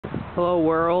Hello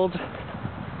world.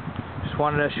 Just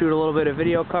wanted to shoot a little bit of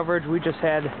video coverage. We just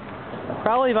had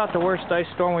probably about the worst ice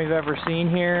storm we've ever seen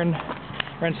here in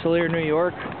Rensselaer, New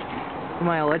York.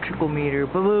 My electrical meter,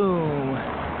 boom.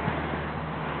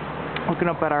 Looking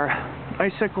up at our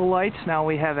icicle lights. Now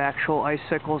we have actual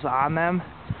icicles on them.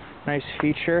 Nice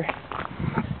feature.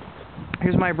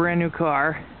 Here's my brand new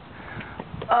car.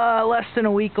 Less than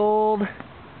a week old.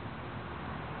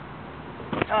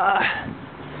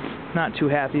 Not too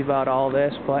happy about all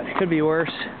this, but it could be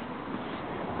worse.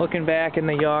 Looking back in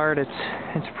the yard, it's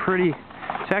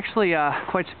actually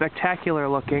quite spectacular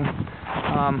looking.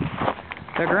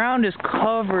 The ground is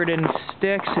covered in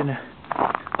sticks and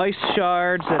ice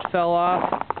shards that fell off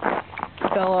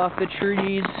the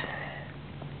trees.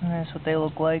 And that's what they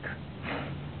look like.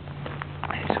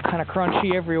 It's kind of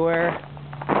crunchy everywhere.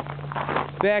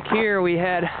 Back here we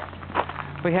had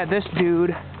this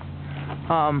dude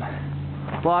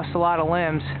lost a lot of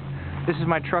limbs. This is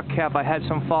my truck cap. I had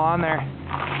some fall on there.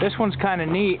 This one's kind of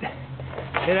neat.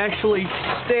 It actually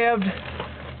stabbed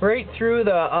right through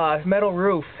the metal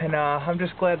roof, and I'm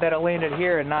just glad that it landed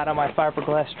here and not on my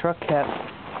fiberglass truck cap.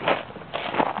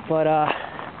 But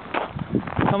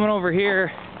coming over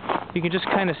here, you can just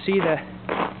kind of see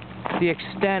the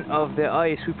extent of the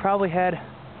ice. We probably had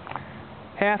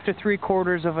 1/2 to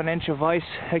 3/4 of an inch of ice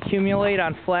accumulate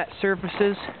on flat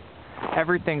surfaces.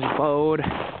 Everything's bowed,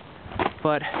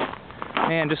 but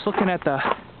man, just looking at the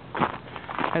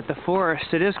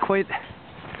forest, it is quite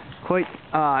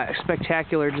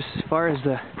spectacular just as far as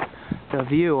the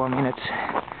view. I mean,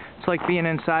 it's like being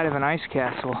inside of an ice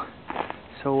castle.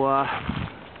 So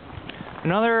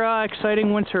another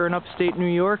exciting winter in upstate New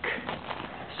York.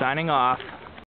 Signing off.